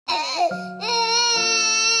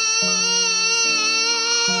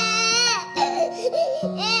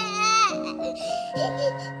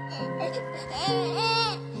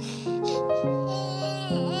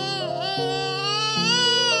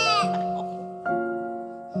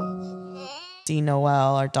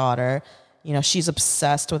Noelle, our daughter, she's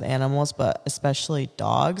obsessed with animals, but especially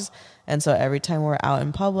dogs. And so every time we're out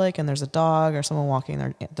in public and there's a dog or someone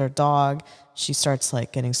walking their dog, she starts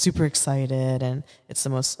like getting super excited, and it's the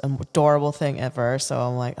most adorable thing ever. So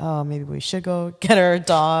I'm like, oh, maybe we should go get her a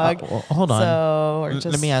dog. Well, hold on.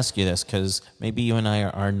 Let me ask you this, because maybe you and I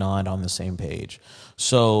are not on the same page.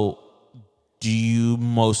 So do you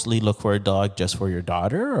mostly look for a dog just for your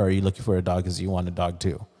daughter, or are you looking for a dog because you want a dog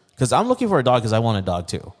too? Because I'm looking for a dog because I want a dog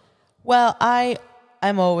too. Well,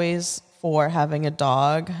 I'm always for having a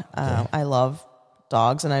dog. Okay. I love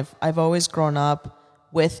dogs, and I've always grown up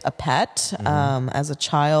with a pet. Mm-hmm. As a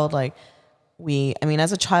child, I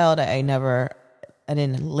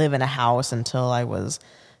didn't live in a house until I was,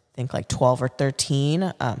 I think, like 12 or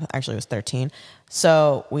 13. Actually, it was 13.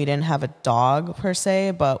 So we didn't have a dog per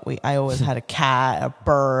se, but I always had a cat, a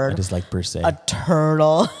bird. I just like per se. A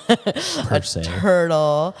turtle. Per se.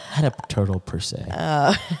 Turtle. I had a turtle per se.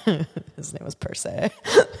 His name was Per se.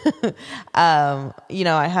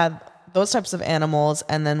 I had those types of animals,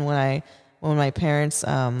 and then when my parents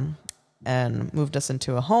and moved us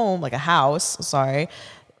into a home, like a house,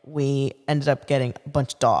 we ended up getting a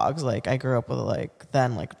bunch of dogs. Like I grew up with like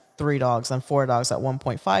 3 dogs and 4 dogs at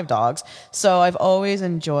 1.5 dogs. So I've always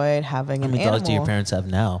enjoyed having an animal. How many dogs do your parents have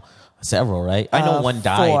now? Several, right? I know one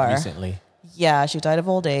died 4. recently. Yeah, she died of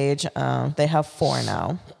old age. They have 4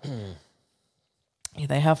 now.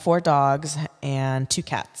 They have 4 dogs and 2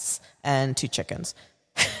 cats and 2 chickens.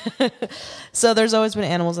 So there's always been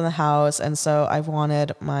animals in the house, and so I've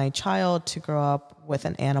wanted my child to grow up with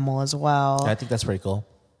an animal as well. I think that's pretty cool.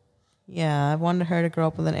 Yeah, I wanted her to grow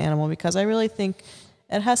up with an animal because I really think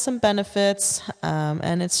it has some benefits,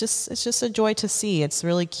 and it's just a joy to see. It's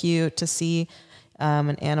really cute to see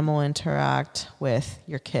an animal interact with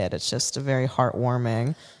your kid. It's just very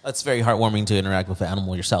heartwarming. It's very heartwarming to interact with an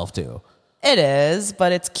animal yourself too. It is,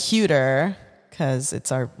 but it's cuter because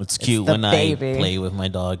it's cute when baby. I play with my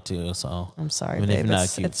dog too. So I'm sorry, even babe. if not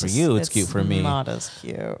cute for you, it's cute for me. Not as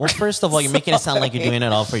cute. Well, first of all, you're making it sound like you're doing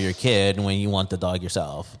it all for your kid when you want the dog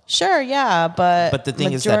yourself. Sure, yeah, but the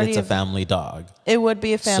thing is that it's a family dog. It would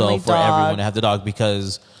be a family dog. So for everyone to have the dog,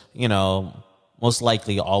 because most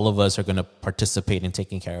likely all of us are going to participate in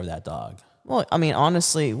taking care of that dog. Well, I mean,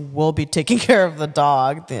 honestly, we'll be taking care of the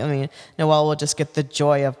dog. I mean, Noelle will just get the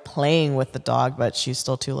joy of playing with the dog, but she's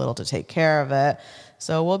still too little to take care of it.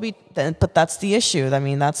 So we'll be, but that's the issue. I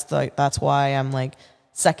mean, that's why I'm like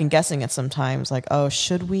second guessing it sometimes. Like, oh,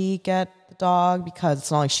 should we get the dog? Because it's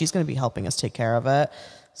not like she's going to be helping us take care of it.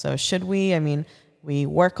 So should we? I mean, we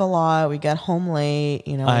work a lot. We get home late.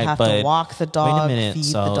 We have to walk the dog, wait a minute. feed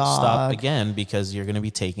So the dog. Stop again, because you're going to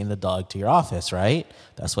be taking the dog to your office, right?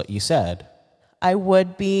 That's what you said. I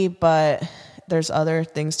would be, but there's other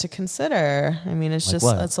things to consider. I mean, it's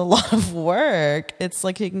a lot of work. It's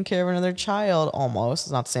like taking care of another child almost.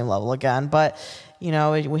 It's not the same level again, but we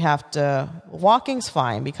have to, walking's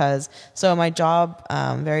fine because, so my job,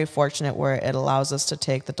 very fortunate where it allows us to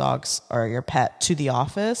take the dogs or your pet to the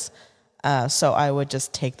office. So I would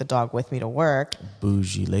just take the dog with me to work.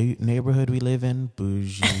 Bougie neighborhood we live in,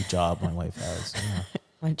 bougie job my wife has. Yeah.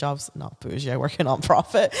 My job's not bougie. I work in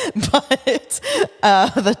nonprofit, but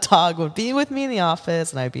the dog would be with me in the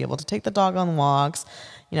office, and I'd be able to take the dog on walks.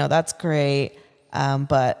 That's great.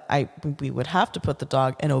 But we would have to put the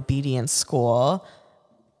dog in obedience school.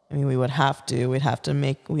 I mean, we'd have to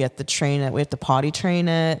train it. We have to potty train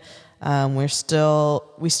it. We still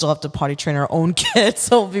have to potty train our own kids,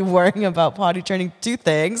 so we'll be worrying about potty training 2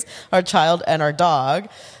 things: our child and our dog.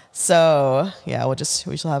 So yeah,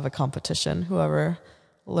 we shall have a competition. Whoever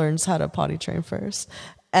learns how to potty train first.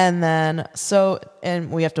 And then,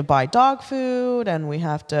 and we have to buy dog food, and we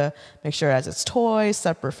have to make sure it has its toys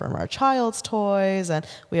separate from our child's toys. And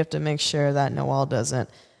we have to make sure that Noelle doesn't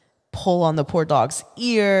pull on the poor dog's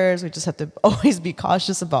ears. We just have to always be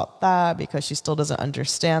cautious about that because she still doesn't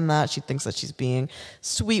understand that. She thinks that she's being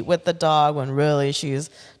sweet with the dog when really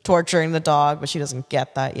she's torturing the dog, but she doesn't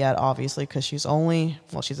get that yet, obviously, because she's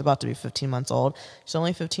about to be 15 months old. She's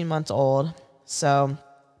only 15 months old. So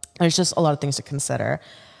there's just a lot of things to consider.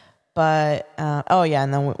 But,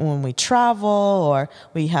 and then when we travel, or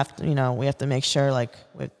we have to make sure, like,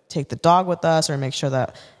 we take the dog with us, or make sure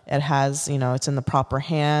that it has, it's in the proper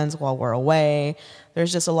hands while we're away.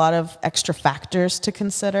 There's just a lot of extra factors to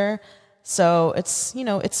consider. So it's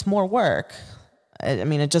more work. I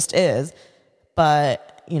mean, it just is.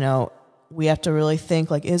 But we have to really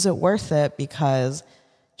think, like, is it worth it? Because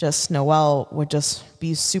just Noelle would just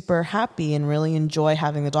be super happy and really enjoy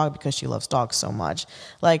having the dog because she loves dogs so much.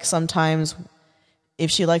 Like, sometimes if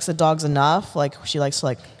she likes the dogs enough, like, she likes to,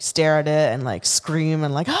 like, stare at it and, like, scream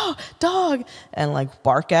and, like, oh, dog, and, like,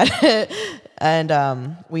 bark at it. And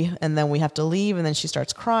then we have to leave, and then she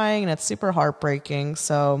starts crying, and it's super heartbreaking.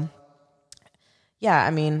 So yeah,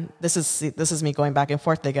 I mean, this is me going back and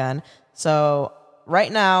forth again. So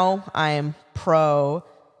right now I am pro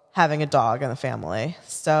having a dog in the family.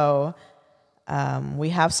 So we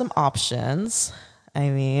have some options. I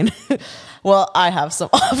mean, well, I have some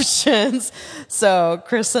options. So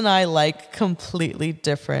Chris and I like completely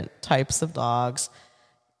different types of dogs.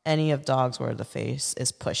 Any of dogs where the face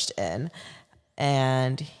is pushed in.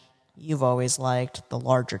 And you've always liked the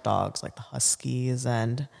larger dogs, like the Huskies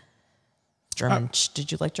and German.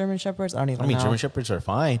 Did you like German Shepherds? I don't even know. German Shepherds are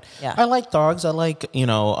fine. Yeah. I like dogs. I like,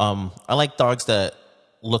 I like dogs that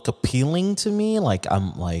look appealing to me. Like,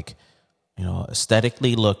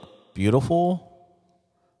 aesthetically look beautiful.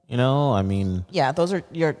 Yeah, those are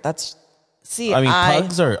pugs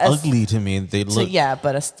are ugly to me. They look. Yeah,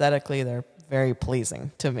 but aesthetically, they're very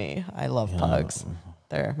pleasing to me. I love pugs.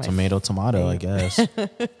 They're my tomato, I guess.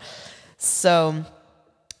 So,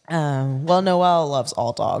 Noelle loves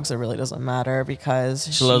all dogs. It really doesn't matter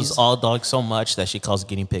because she loves all dogs so much that she calls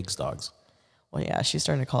guinea pigs dogs. Well, yeah, she's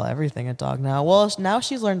starting to call everything a dog now. Well, now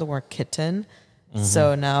she's learned the word kitten. Mm-hmm.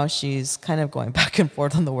 So now she's kind of going back and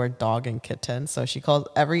forth on the word dog and kitten. So she calls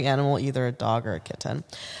every animal either a dog or a kitten.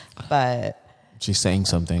 But she's saying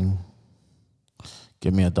something.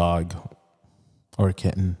 Give me a dog or a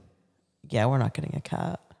kitten. Yeah, we're not getting a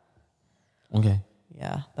cat. Okay.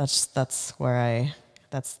 Yeah, that's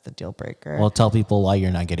the deal breaker. Well, tell people why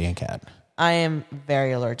you're not getting a cat. I am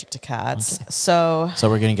very allergic to cats. Okay. So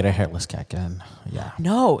we're going to get a hairless cat again. Yeah.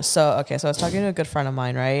 No. So I was talking to a good friend of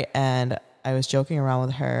mine, right? And I was joking around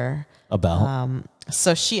with her. About?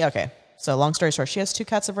 So long story short, she has 2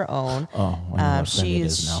 cats of her own. Oh, I know what it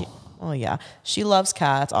is now. Well, yeah. She loves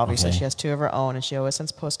cats. Obviously, Okay. She has 2 of her own, and she always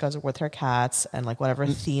sends postcards with her cats and like whatever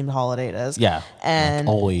themed holiday it is. Yeah. And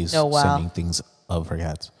always sending things of her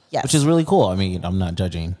cats. Yes. Which is really cool. I mean, I'm not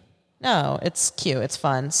judging. No, it's cute. It's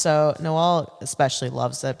fun. So Noelle especially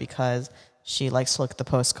loves it because she likes to look at the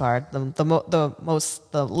postcard.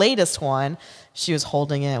 The latest one, she was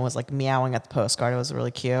holding it and was like meowing at the postcard. It was really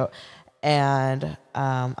cute. And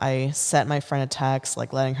I sent my friend a text,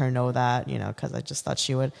 like letting her know that, because I just thought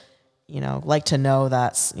she would, like to know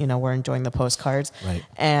that, we're enjoying the postcards. Right.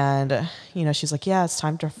 And, she's like, yeah, it's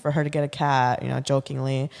time for her to get a cat,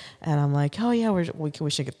 jokingly. And I'm like, oh yeah, we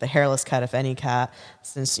should get the hairless cat, if any cat,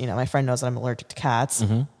 since, my friend knows that I'm allergic to cats.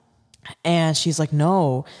 Mm-hmm. And she's like,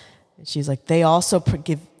 no. She's like, they also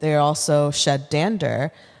shed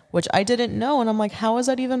dander, which I didn't know. And I'm like, how is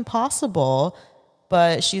that even possible?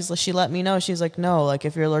 But she let me know. She's like, no, like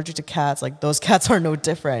if you're allergic to cats, like those cats are no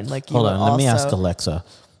different. Like, hold on, let me ask Alexa.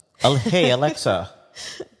 Hey, Alexa,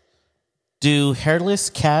 do hairless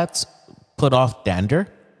cats put off dander?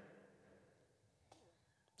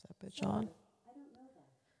 Is that bitch on? I don't know that.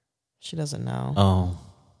 She doesn't know. Oh.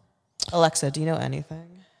 Alexa, do you know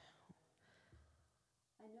anything?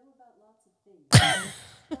 I know about lots of things.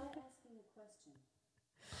 Stop asking a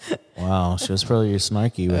question. Wow, she was probably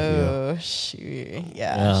snarky with you. Oh, she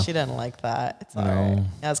didn't like that. It's all right.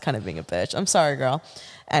 I was kind of being a bitch. I'm sorry, girl.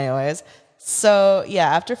 Anyways. So,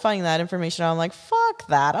 yeah, after finding that information, I'm like, fuck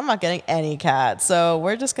that. I'm not getting any cats. So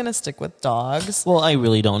we're just going to stick with dogs. Well, I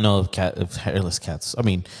really don't know if hairless cats. I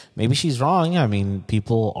mean, maybe she's wrong. I mean,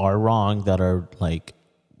 people are wrong that are like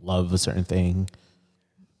love a certain thing.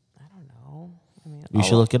 I don't know. You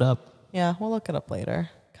should look it up. Yeah, we'll look it up later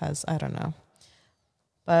because I don't know.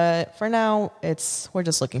 But for now, we're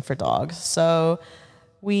just looking for dogs. So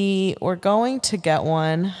we're going to get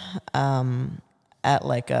one at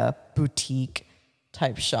like a boutique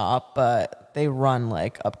type shop, but they run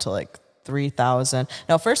like up to like 3,000.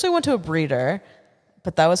 Now, first we went to a breeder,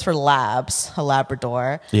 but that was for labs, a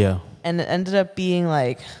Labrador. Yeah. And it ended up being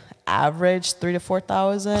like average 3,000 to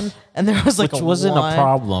 4,000. And there was like which wasn't a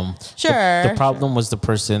problem. Sure. The problem was the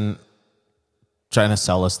person trying to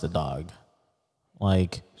sell us the dog.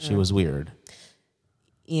 Like, she was weird.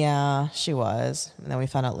 Yeah, she was. And then we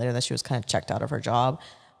found out later that she was kind of checked out of her job.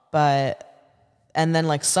 And then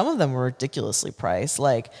like some of them were ridiculously priced.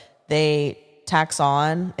 Like they tax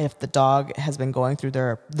on if the dog has been going through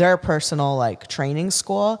their personal like training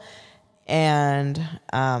school. And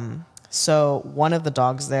so one of the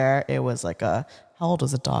dogs there, it was like how old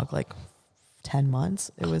was the dog? Like 10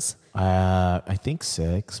 months? It was I think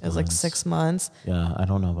 6. It was like 6 months. Yeah, I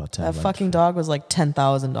don't know about 10. That fucking dog was like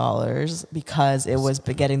 $10,000 because it was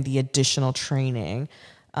getting the additional training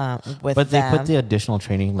with But they them. put the additional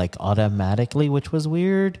training like automatically, which was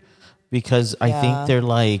weird because I Yeah. think they're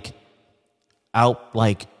like out,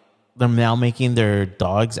 like they're now making their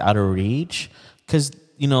dogs out of reach because,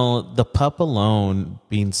 you know, the pup alone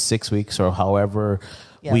being 6 weeks or however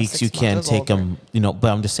Yeah, weeks 6 you months can is take older. them, you know,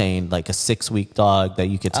 but I'm just saying like a 6-week dog that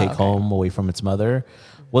you could take okay. home away from its mother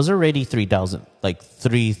was already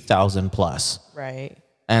 3,000 plus. Right.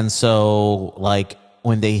 And so, like,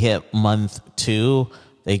 when they hit month 2,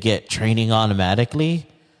 they get training automatically.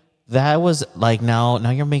 That was like now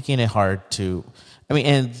you're making it hard to. I mean,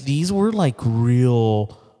 and these were like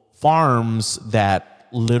real farms that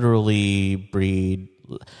literally breed.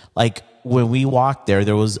 Like when we walked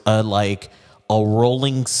there was a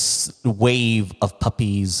rolling wave of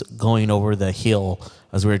puppies going over the hill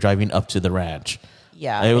as we were driving up to the ranch.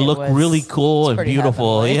 Yeah, it looked really cool and pretty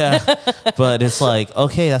beautiful. heavenly. Yeah, but it's like,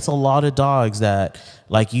 okay, that's a lot of dogs that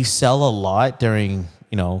like you sell a lot during,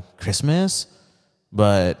 you know, Christmas,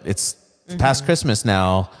 but it's past Christmas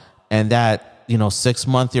now, and that, you know,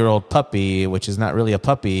 6-month-old puppy, which is not really a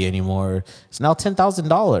puppy anymore, is now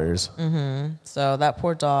 $10,000. So that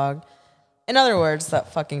poor dog. In other words,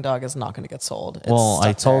 that fucking dog is not going to get sold. It's Well,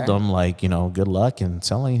 I stuck told there. them, like, you know, good luck in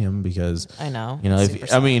selling him because I know. you know, Super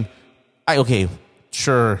if I mean, okay,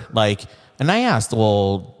 sure, like, and I asked,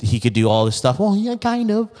 well, he could do all this stuff. Well, yeah,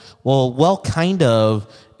 kind of. Well, kind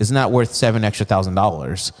of is not worth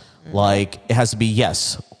 $7,000. Like, it has to be,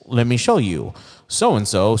 yes, let me show you. So and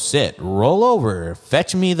so, sit, roll over,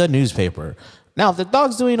 fetch me the newspaper. Now, if the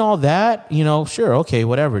dog's doing all that, you know, sure, okay,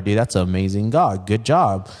 whatever, dude. That's an amazing dog. Good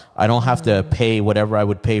job. I don't have to pay whatever I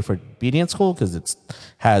would pay for obedience school because it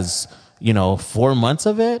has, you know, 4 months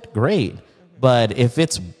of it. Great. But if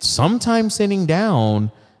it's sometime sitting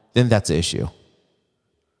down, then that's an issue.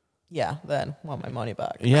 Yeah, then want my money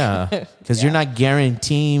back. Yeah, because you're not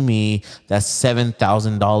guaranteeing me that's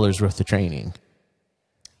 $7,000 worth of training.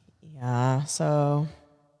 Yeah, so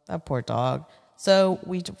that poor dog. So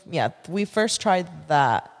we first tried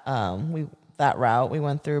that that route. We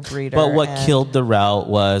went through breeder. But what and- killed the route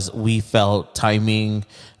was we felt timing,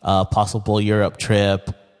 possible Europe trip.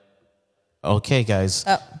 Okay, guys,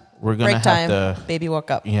 we're gonna break have time. to. Baby woke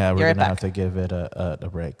up. Yeah, Be we're right gonna back. have to give it a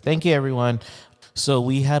break. Thank you, everyone. So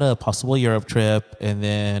we had a possible Europe trip, and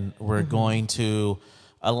then we're going to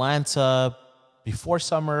Atlanta before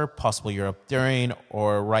summer, possible Europe during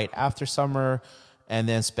or right after summer, and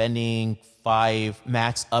then spending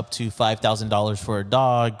max up to $5,000 for a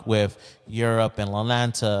dog with Europe and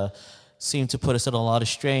Atlanta seemed to put us at a lot of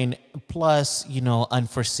strain. Plus, you know,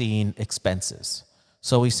 unforeseen expenses.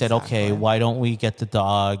 So we said, okay, why don't we get the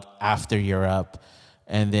dog after Europe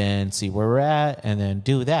and then see where we're at and then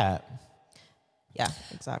do that. Yeah,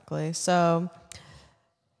 exactly. So,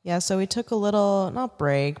 so we took a little, not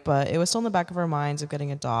break, but it was still in the back of our minds of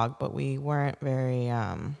getting a dog, but we weren't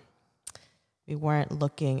we weren't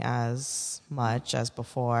looking as much as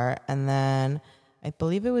before. And then I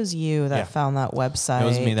believe it was you that found that website. It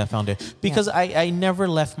was me that found it because I never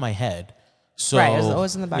left my head. So, right, it was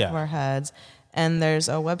always in the back of our heads. And there's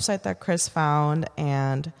a website that Chris found,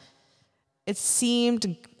 and it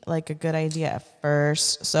seemed like a good idea at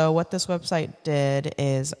first. So what this website did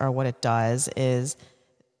is, or what it does is,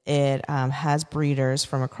 it has breeders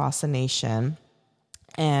from across the nation,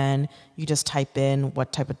 and you just type in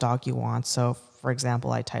what type of dog you want. So, for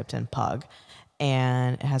example, I typed in pug,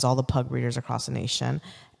 and it has all the pug breeders across the nation.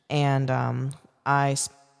 And I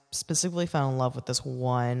specifically fell in love with this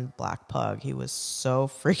one black pug. He was so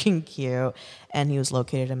freaking cute, and he was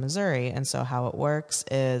located in Missouri. And so how it works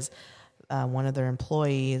is one of their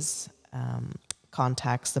employees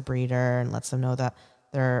contacts the breeder and lets them know that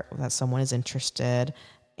that someone is interested.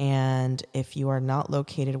 And if you are not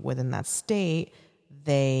located within that state,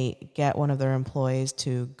 they get one of their employees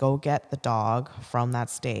to go get the dog from that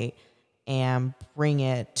state and bring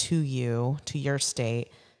it to you, to your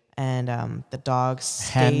state. And the dog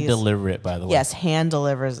stays... Hand deliver it, by the way. Yes, hand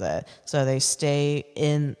delivers it. So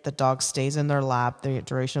the dog stays in their lap the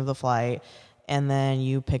duration of the flight. And then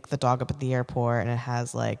you pick the dog up at the airport, and it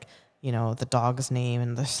has the dog's name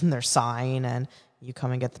and their sign, and you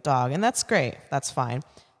come and get the dog. And that's great. That's fine.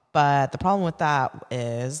 But the problem with that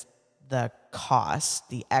is the cost,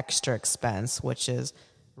 the extra expense, which is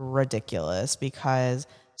ridiculous because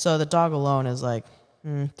the dog alone is like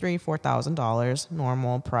 $3,000-$4,000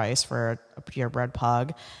 normal price for a purebred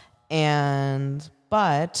pug.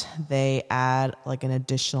 But they add like an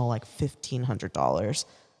additional like $1,500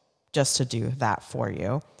 just to do that for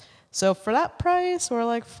you. So for that price, we're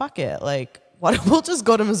like, fuck it. Like, what? We'll just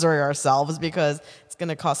go to Missouri ourselves because it's going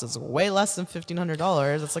to cost us way less than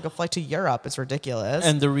 $1,500. It's like a flight to Europe. It's ridiculous.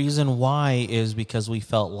 And the reason why is because we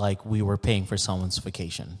felt like we were paying for someone's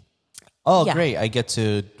vacation. Oh, Yeah. great. I get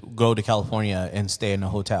to go to California and stay in a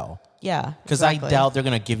hotel. Yeah. Because exactly. I doubt they're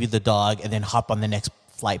going to give you the dog and then hop on the next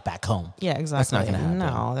flight back home. Yeah, exactly. That's not going to happen.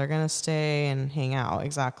 No, they're going to stay and hang out.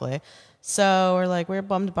 Exactly. So we're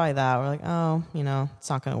bummed by that. We're like, oh, it's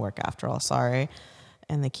not going to work after all. Sorry.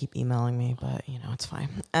 And they keep emailing me, but it's fine.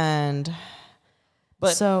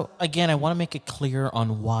 But so again, I want to make it clear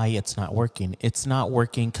on why it's not working. It's not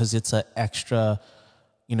working because it's an extra,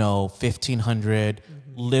 $1,500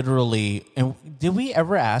 literally. And did we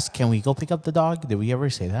ever ask, can we go pick up the dog? Did we ever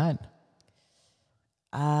say that?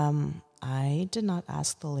 I did not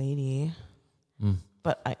ask the lady,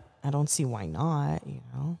 but I don't see why not,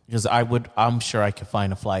 Because I'm sure I could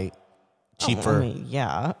find a flight cheaper. I mean,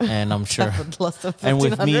 yeah. And I'm sure. Less than And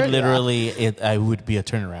with me, $1,500, literally, I would be a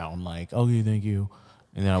turnaround. Like, okay, thank you.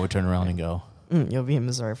 And then I would turn around and go. You'll be in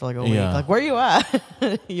Missouri for like a week. Yeah. Like, where are you at?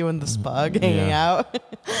 You and the spug hanging out.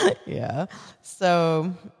 Yeah.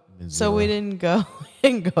 So we didn't go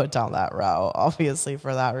down that route, obviously,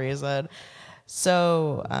 for that reason.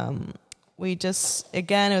 So we just,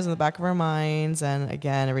 again, it was in the back of our minds. And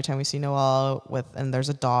again, every time we see Noelle and there's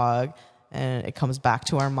a dog and it comes back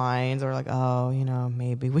to our minds, we're like, oh,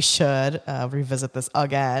 maybe we should revisit this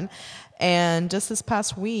again. And just this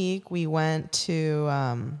past week, we went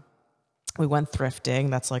thrifting.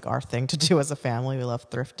 That's like our thing to do as a family. We love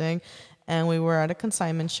thrifting. And we were at a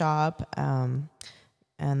consignment shop. And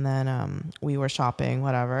then we were shopping,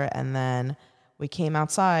 whatever. And then we came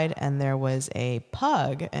outside and there was a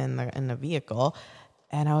pug in the vehicle.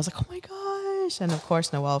 And I was like, oh my gosh. And of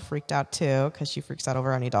course, Noelle freaked out too, because she freaks out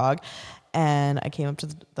over any dog. And I came up to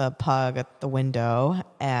the pug at the window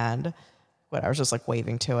and I was just like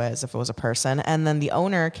waving to it as if it was a person. And then the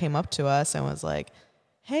owner came up to us and was like,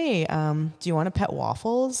 hey, do you want to pet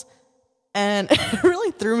Waffles? And it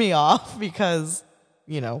really threw me off because,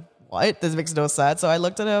 what? This makes no sense. So I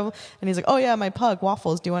looked at him and he's like, oh yeah, my pug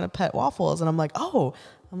Waffles. Do you want to pet Waffles? And I'm like,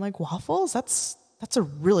 Waffles? That's a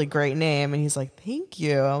really great name. And he's like, thank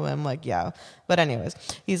you. I'm like, yeah. But anyways,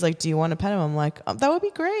 he's like, do you want to pet him? I'm like, that would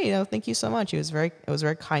be great. Thank you so much. It was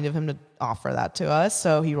very kind of him to offer that to us.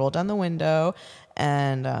 So he rolled down the window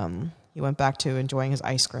and he went back to enjoying his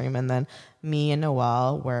ice cream. And then me and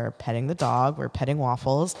Noelle were petting the dog. We're petting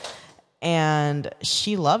Waffles. And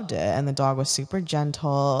she loved it. And the dog was super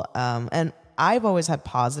gentle. And I've always had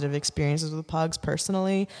positive experiences with pugs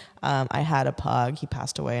personally. I had a pug. He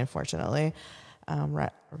passed away, unfortunately.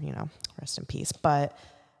 Rest in peace. But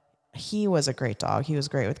he was a great dog. He was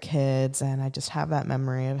great with kids. And I just have that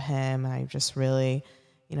memory of him. And I just really,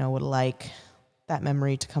 would like that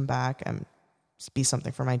memory to come back and be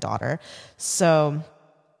something for my daughter. So,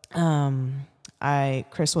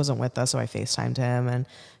 Chris wasn't with us, so I FaceTimed him and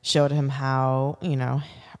showed him how,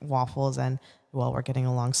 Waffles and we're getting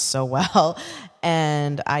along so well.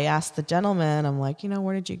 And I asked the gentleman, I'm like,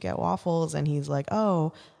 where did you get Waffles? And he's like,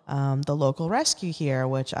 the local rescue here,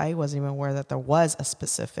 which I wasn't even aware that there was a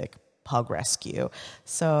specific pug rescue.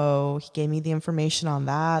 So he gave me the information on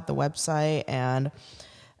that, the website, and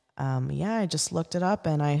I just looked it up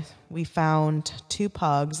and we found 2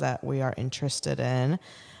 pugs that we are interested in.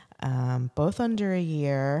 Both under a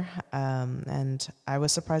year. And I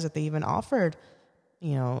was surprised that they even offered,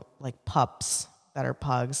 like pups that are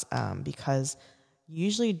pugs, because you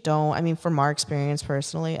usually from our experience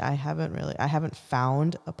personally, I haven't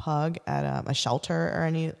found a pug at a shelter or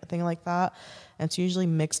anything like that. And it's usually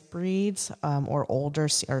mixed breeds, or older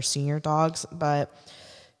or senior dogs. But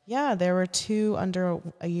yeah, there were 2 under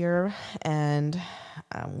a year and,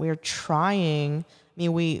 we're trying.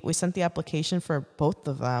 We sent the application for both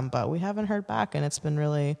of them, but we haven't heard back, and it's been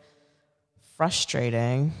really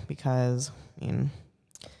frustrating because no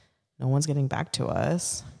one's getting back to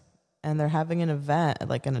us, and they're having an event,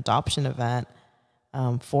 like an adoption event,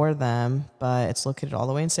 for them, but it's located all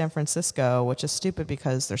the way in San Francisco, which is stupid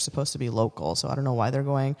because they're supposed to be local. So I don't know why they're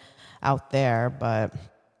going out there, but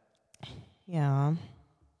yeah.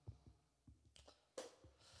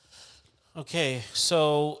 Okay,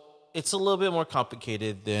 so it's a little bit more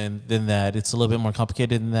complicated than that. It's a little bit more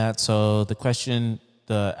complicated than that. So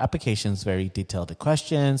the application is very detailed. The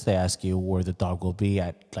questions, they ask you where the dog will be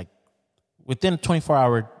at, like within a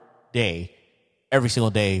 24-hour day, every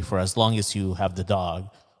single day for as long as you have the dog.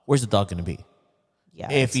 Where's the dog going to be? Yeah.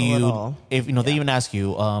 They even ask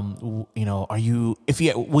you, will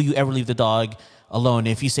you ever leave the dog alone?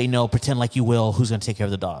 If you say no, pretend like you will. Who's going to take care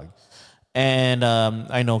of the dog? And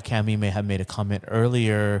I know Cammie may have made a comment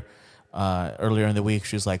earlier earlier in the week.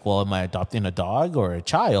 She was like, well, am I adopting a dog or a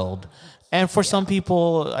child? And for some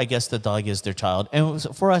people, I guess the dog is their child. And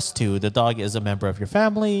for us too, the dog is a member of your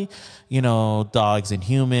family. You know, dogs and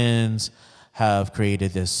humans have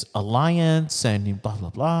created this alliance and blah,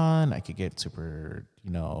 blah, blah. And I could get super,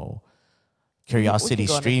 curiosity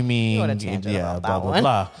streaming. Yeah, blah, blah,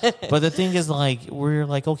 blah. But the thing is, like, we're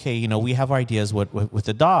like, okay, we have our ideas with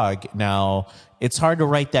the dog. Now, it's hard to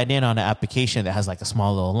write that in on an application that has like a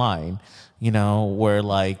small little line. Where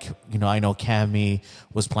like, I know Cammie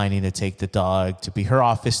was planning to take the dog to be her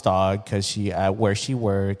office dog because where she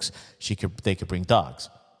works, they could bring dogs.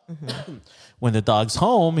 Mm-hmm. When the dog's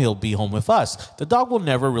home, he'll be home with us. The dog will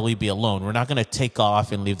never really be alone. We're not going to take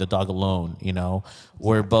off and leave the dog alone.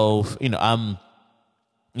 We're both, I'm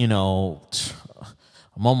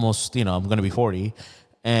almost, I'm going to be 40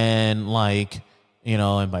 and like,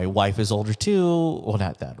 and my wife is older too. Well,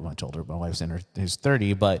 not that much older. My wife's in her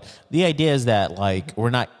 30. But the idea is that, like,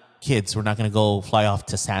 we're not kids. We're not going to go fly off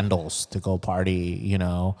to Sandals to go party,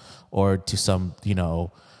 or to some,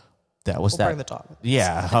 we'll bring the dog.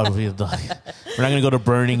 Yeah. We're not going to go to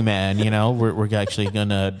Burning Man, We're actually going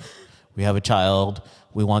to, we have a child.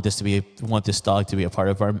 We want this dog to be a part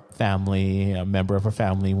of our family, a member of our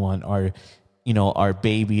family. We want our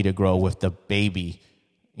baby to grow with the baby.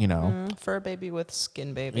 Fur baby with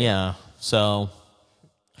skin baby. Yeah. So,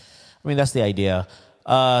 that's the idea.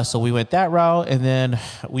 So we went that route, and then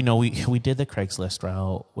we did the Craigslist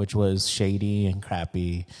route, which was shady and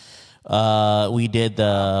crappy. We did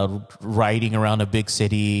the riding around a big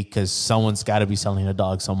city because someone's got to be selling a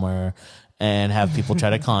dog somewhere, and have people try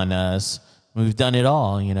to con us. We've done it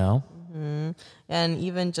all, Mm-hmm. And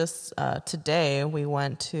even just today, we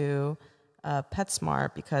went to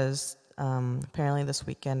PetSmart because apparently this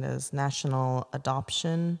weekend is National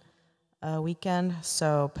Adoption Weekend.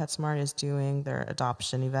 So PetSmart is doing their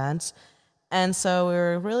adoption events. And so we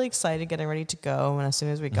were really excited, getting ready to go. And as soon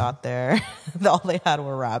as we got there, all they had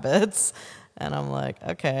were rabbits. And I'm like,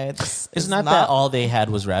 okay. It's not that all they had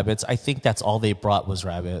was rabbits. I think that's all they brought was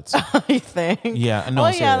rabbits. You think? Yeah. No,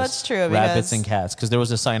 yeah, that's true. Rabbits and cats. Because there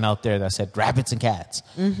was a sign out there that said rabbits and cats.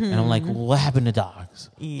 Mm-hmm. And I'm like, well, what happened to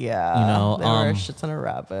dogs? Yeah. There were a shit ton of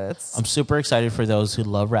rabbits. I'm super excited for those who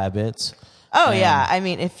love rabbits. Oh, yeah. I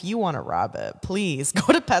mean, if you want a rabbit, please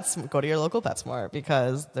go to your local PetSmart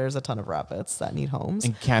because there's a ton of rabbits that need homes.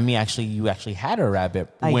 And Cammie, you actually had a rabbit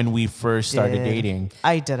when we first started dating.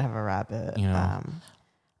 I did have a rabbit.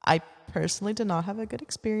 I personally did not have a good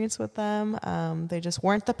experience with them. They just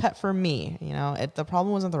weren't the pet for me. The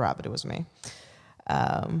problem wasn't the rabbit, it was me.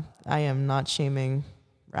 I am not shaming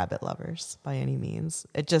rabbit lovers by any means.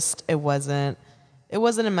 It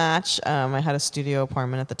wasn't a match. I had a studio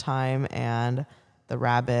apartment at the time, and the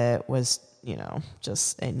rabbit was,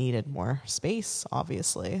 it needed more space,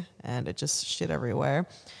 obviously, and it just shit everywhere.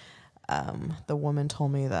 The woman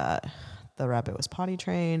told me that the rabbit was potty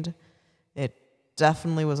trained. It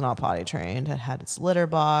definitely was not potty trained. It had its litter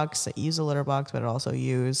box. It used a litter box, but it also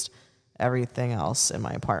used everything else in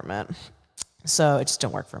my apartment. So it just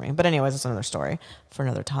didn't work for me. But anyways, it's another story for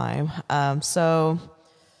another time.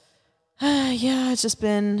 Yeah, it's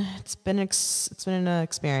been an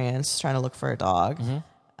experience trying to look for a dog.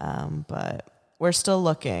 Mm-hmm. But we're still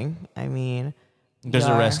looking. I mean, there's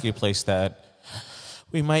a rescue place that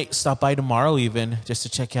we might stop by tomorrow even just to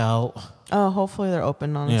check out. Oh, hopefully they're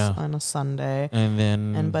open on a Sunday.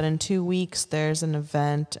 But in 2 weeks there's an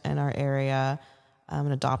event in our area,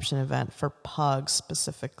 an adoption event for pugs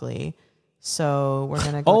specifically. So we're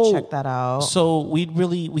going to go check that out. So we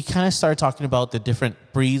kind of started talking about the different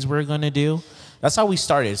breeds we're going to do. That's how we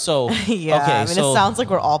started. So yeah, okay, it sounds like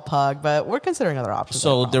we're all pug, but we're considering other options.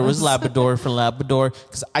 So there was Labrador for Labrador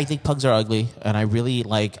because I think pugs are ugly, and I really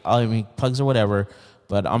pugs or whatever.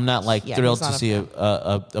 But I'm not thrilled to see a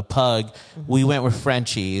pug. Mm-hmm. We went with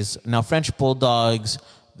Frenchies. Now French bulldogs,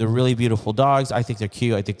 they're really beautiful dogs. I think they're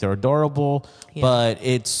cute. I think they're adorable. Yeah. But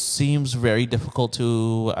it seems very difficult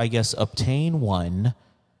to, I guess, obtain one.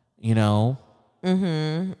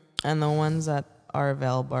 Mm-hmm. And the ones that are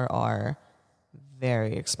available are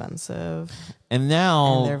very expensive. And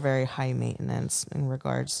they're very high maintenance in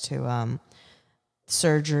regards to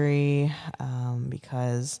surgery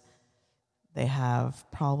because they have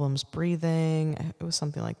problems breathing. It was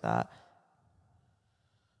something like that.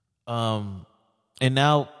 And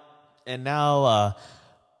now,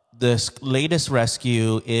 this latest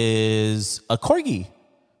rescue is a corgi,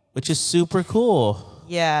 which is super cool.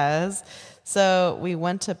 Yes. So we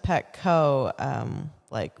went to Petco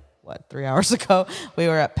 3 hours ago, we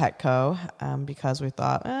were at Petco because we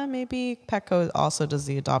thought maybe Petco also does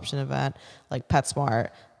the adoption event like PetSmart.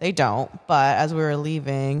 They don't, but as we were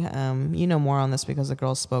leaving, you know more on this because the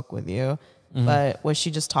girl spoke with you. But was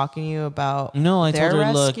she just talking to you about No, I their told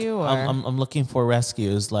her, look, rescue? Or? I'm looking for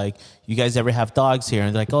rescues. Like, you guys ever have dogs here?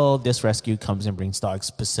 And they're like, oh, this rescue comes and brings dogs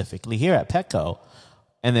specifically here at Petco.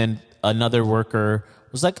 And then another worker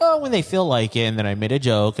was like, oh, when they feel like it. And then I made a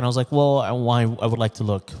joke. And I was like, well, I would like to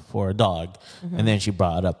look for a dog. And then she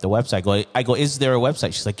brought up the website. I go, is there a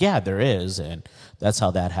website? She's like, yeah, there is. And that's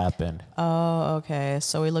how that happened. Oh, okay.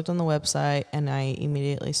 So we looked on the website, and I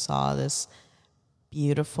immediately saw this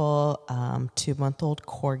beautiful 2-month-old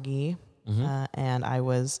corgi. And I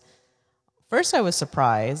was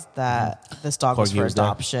surprised that this dog was Corgi for was there?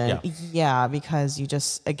 adoption. Yeah, because you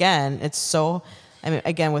just, again, it's so, I mean,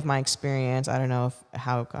 again, with my experience, I don't know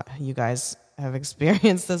how you guys have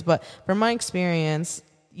experienced this, but from my experience,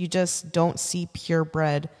 you just don't see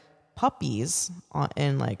purebred puppies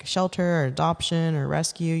in like shelter or adoption or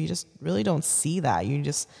rescue. You just really don't see that.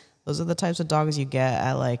 Those are the types of dogs you get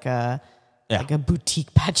at like a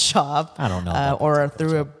boutique pet shop. I don't know. Or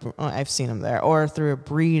through I've seen them there, or through a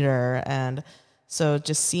breeder. And so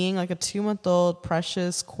just seeing like a 2-month-old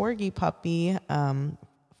precious corgi puppy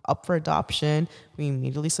up for adoption, we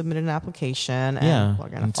immediately submitted an application. And we're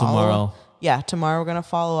going to follow. Tomorrow we're going to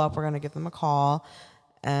follow up. We're going to give them a call.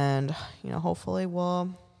 And, hopefully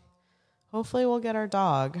we'll get our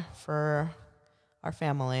dog for our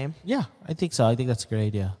family. Yeah, I think so. I think that's a great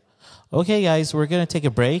idea. Okay, guys, we're going to take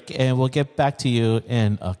a break, and we'll get back to you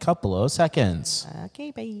in a couple of seconds.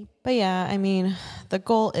 Okay, bye. But yeah, I mean, the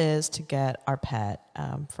goal is to get our pet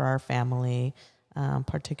for our family,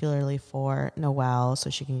 particularly for Noelle,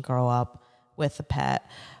 so she can grow up with the pet.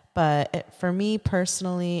 But for me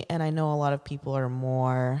personally, and I know a lot of people are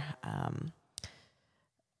more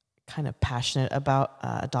kind of passionate about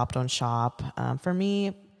adopt, don't shop. For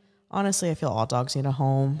me, honestly, I feel all dogs need a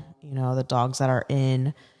home. The dogs that are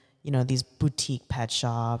in these boutique pet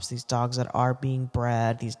shops, these dogs that are being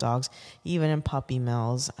bred, these dogs even in puppy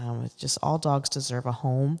mills. It's just all dogs deserve a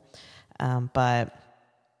home.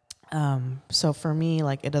 So for me,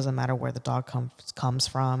 like, it doesn't matter where the dog comes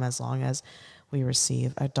from, as long as we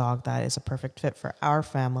receive a dog that is a perfect fit for our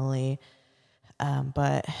family.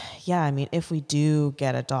 But yeah, I mean, if we do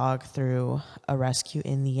get a dog through a rescue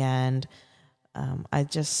in the end, I'm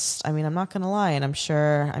not going to lie. And I'm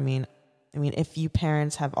sure, if you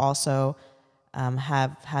parents have also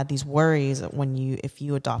have had these worries if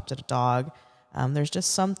you adopted a dog, there's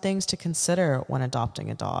just some things to consider when adopting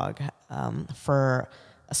a dog for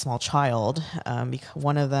a small child.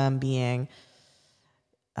 One of them being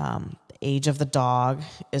the age of the dog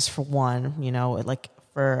is for one, like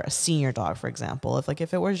for a senior dog, for example.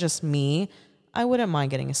 If it was just me, I wouldn't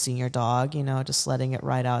mind getting a senior dog, just letting it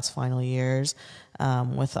ride out its final years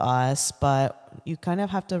with us. But you kind of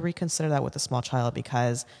have to reconsider that with a small child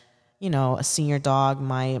because, a senior dog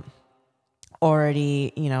might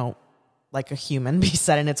already, like a human, be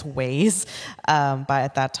set in its ways by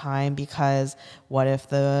at that time. Because what if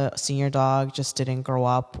the senior dog just didn't grow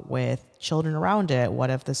up with children around it? What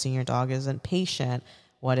if the senior dog isn't patient?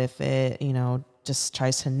 What if it, just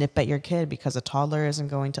tries to nip at your kid because a toddler isn't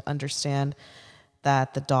going to understand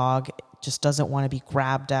that the dog just doesn't want to be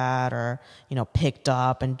grabbed at or, picked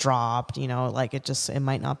up and dropped, it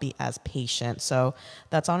might not be as patient. So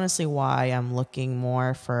that's honestly why I'm looking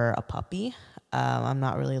more for a puppy. I'm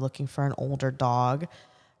not really looking for an older dog.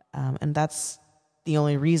 And that's the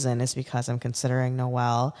only reason is because I'm considering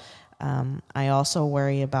Noelle. I also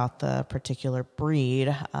worry about the particular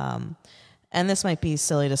breed. And this might be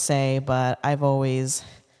silly to say, but I've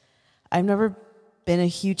never been a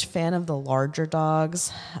huge fan of the larger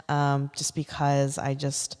dogs, just because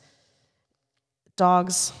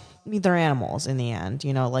dogs, they're animals in the end,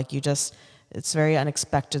 it's very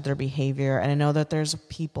unexpected, their behavior. And I know that there's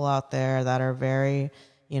people out there that are very,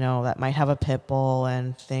 that might have a pit bull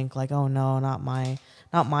and think like, oh no, not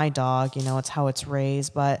my dog, it's how it's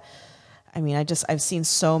raised. But I've seen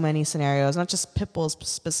so many scenarios, not just pit bulls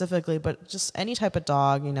specifically, but just any type of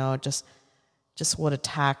dog, just would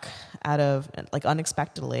attack out of like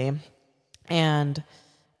unexpectedly, and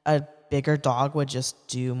a bigger dog would just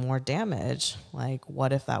do more damage. Like,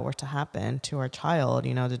 what if that were to happen to our child?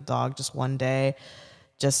 The dog just one day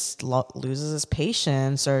just loses his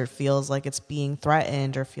patience, or feels like it's being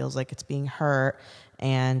threatened, or feels like it's being hurt,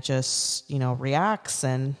 and just reacts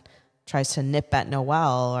and tries to nip at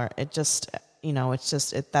Noelle, or that's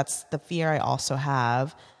the fear I also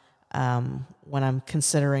have when I'm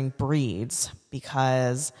considering breeds,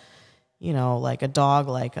 because like a dog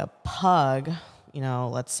like a pug,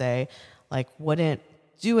 let's say, like, wouldn't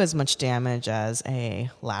do as much damage as a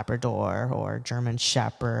Labrador or German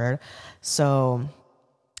Shepherd. So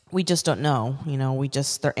we just don't know,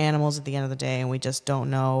 they're animals at the end of the day, and we just don't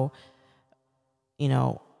know,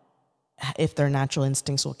 if their natural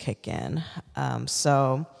instincts will kick in.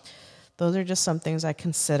 So those are just some things I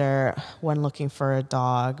consider when looking for a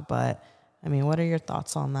dog. But I mean, what are your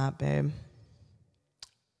thoughts on that, babe?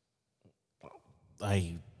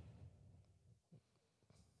 I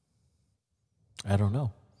don't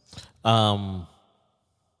know.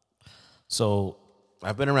 So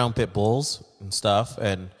I've been around pit bulls and stuff,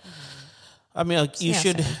 and I mean, like, you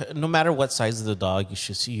should, no matter what size of the dog,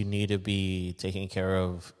 you need to be taking care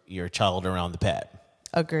of your child around the pet.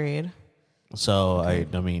 Agreed. So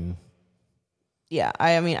I mean, yeah,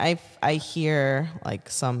 I hear, like,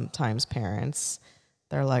 sometimes parents,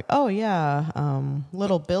 they're like, oh yeah,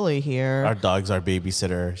 little Billy here. Our dog's our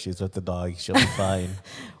babysitter. She's with the dog. She'll be fine.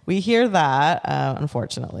 We hear that.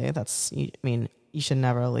 Unfortunately, you should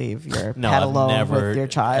never leave your pet alone with your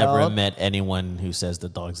child. Never met anyone who says the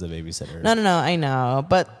dog's the babysitter. No, I know.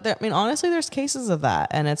 But honestly, there's cases of that,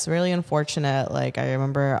 and it's really unfortunate. Like, I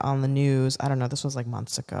remember on the news, I don't know, this was like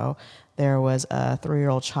months ago, there was a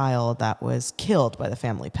 3-year-old child that was killed by the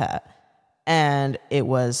family pet. And it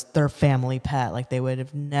was their family pet. Like, they would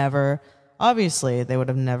have never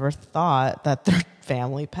thought that their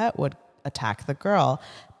family pet would attack the girl.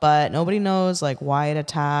 But nobody knows, like, why it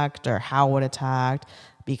attacked or how it attacked,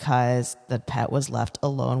 because the pet was left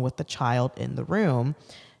alone with the child in the room.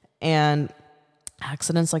 And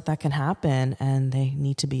accidents like that can happen, and they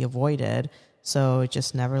need to be avoided. So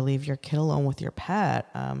just never leave your kid alone with your pet.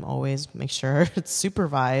 Always make sure it's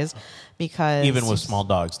supervised, because even with small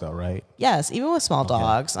dogs, though, right? Yes, even with small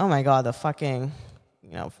dogs. Oh my God, the fucking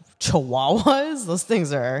chihuahuas. Those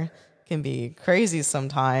things can be crazy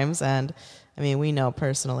sometimes. And I mean, we know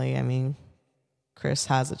personally. I mean, Chris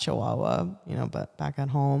has a chihuahua, but back at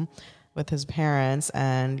home with his parents,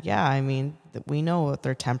 and yeah, I mean, we know what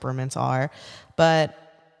their temperaments are, but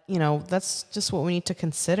that's just what we need to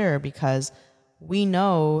consider, because we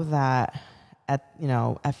know that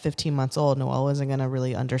at 15 months old, Noelle isn't going to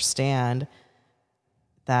really understand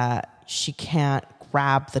that she can't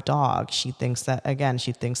grab the dog. She thinks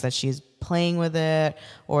that she's playing with it,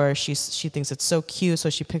 or she thinks it's so cute, so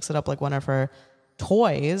she picks it up like one of her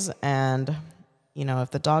toys. And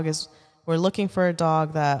if the dog we're looking for a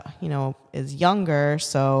dog that is younger,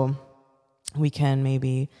 so we can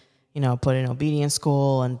maybe put it in obedience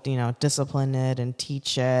school and discipline it and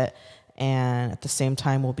teach it. And at the same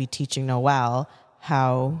time, we'll be teaching Noelle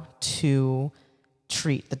how to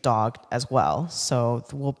treat the dog as well. So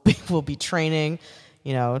we'll be training,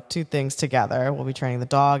 two things together. We'll be training the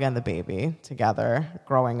dog and the baby together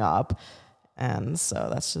growing up. And so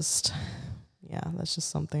that's just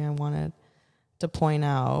something I wanted to point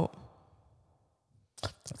out.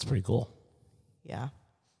 That's pretty cool. Yeah.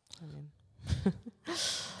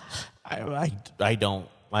 I don't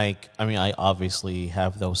like, I obviously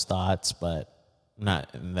have those thoughts, but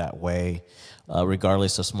not in that way.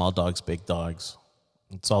 Regardless of small dogs, big dogs,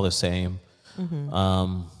 it's all the same. Mm-hmm.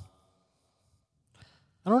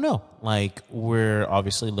 I don't know. Like, we're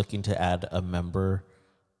obviously looking to add a member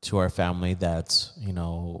to our family that's, a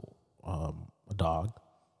dog,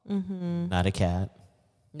 not a cat.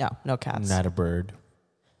 No cats. Not a bird.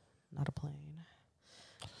 Not a plane.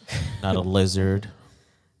 Not a lizard.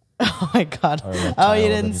 Oh my God. Oh, you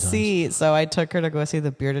didn't see. So I took her to go see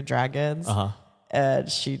the Bearded Dragons.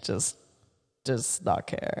 And she just does not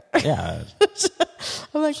care. Yeah.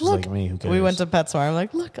 I'm like, she's look. like me, who cares? We went to PetSmart. I'm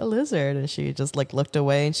like, look, a lizard. And she just like looked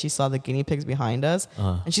away, and she saw the guinea pigs behind us.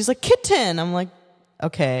 And she's like, kitten. I'm like,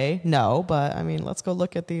 okay, no, but let's go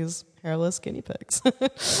look at these hairless guinea pigs.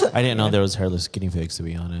 I didn't know there was hairless guinea pigs, to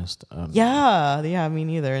be honest. Yeah, me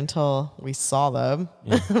neither, until we saw them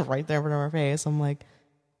right there in front of our face. I'm like,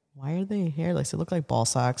 why are they hairless? They look like ball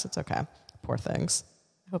sacks. It's okay. Poor things.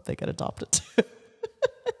 I hope they get adopted too.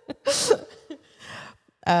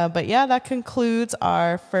 But yeah, that concludes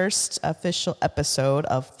our first official episode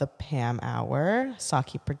of the Pam Hour,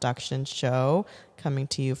 Saki production show, coming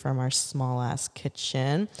to you from our small ass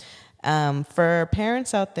kitchen. For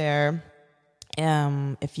parents out there,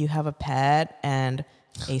 if you have a pet and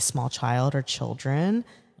a small child or children,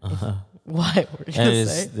 what were you going to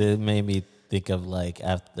say? It made me think of, like,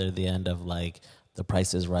 after the end of, like, The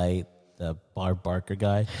Price is Right, the Bob Barker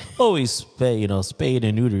guy. Always spay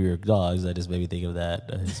and neuter your dogs. That just made me think of that.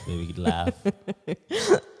 That just made me laugh.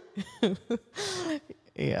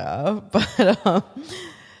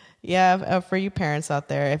 Yeah, for you parents out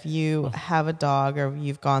there, if you have a dog or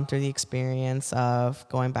you've gone through the experience of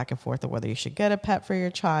going back and forth of whether you should get a pet for your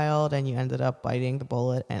child and you ended up biting the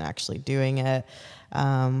bullet and actually doing it,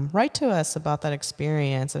 write to us about that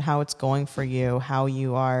experience and how it's going for you, how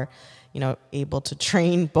you are, able to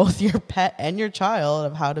train both your pet and your child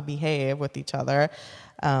of how to behave with each other.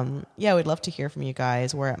 We'd love to hear from you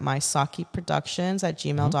guys. We're at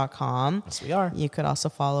mysakiproductions@gmail.com. Yes, we are. You could also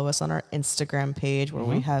follow us on our Instagram page where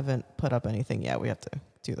we haven't put up anything yet. We have to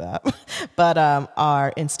do that. But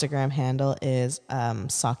our Instagram handle is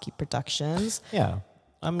Saki Productions. Yeah.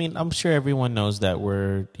 I mean, I'm sure everyone knows that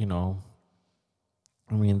we're,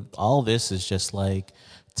 all this is just like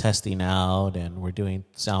testing out and we're doing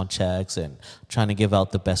sound checks and trying to give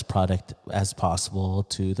out the best product as possible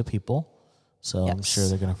to the people. So I'm sure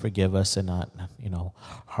they're going to forgive us and not,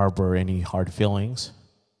 harbor any hard feelings.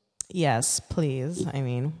 Yes, please. I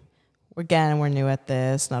mean, we're new at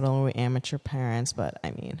this. Not only are we amateur parents, but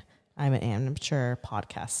I'm an amateur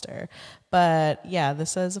podcaster. But yeah,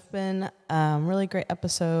 this has been a really great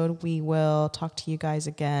episode. We will talk to you guys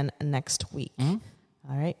again next week. All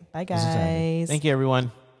right. Bye, guys. Thank you,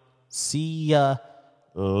 everyone. See ya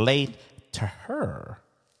later.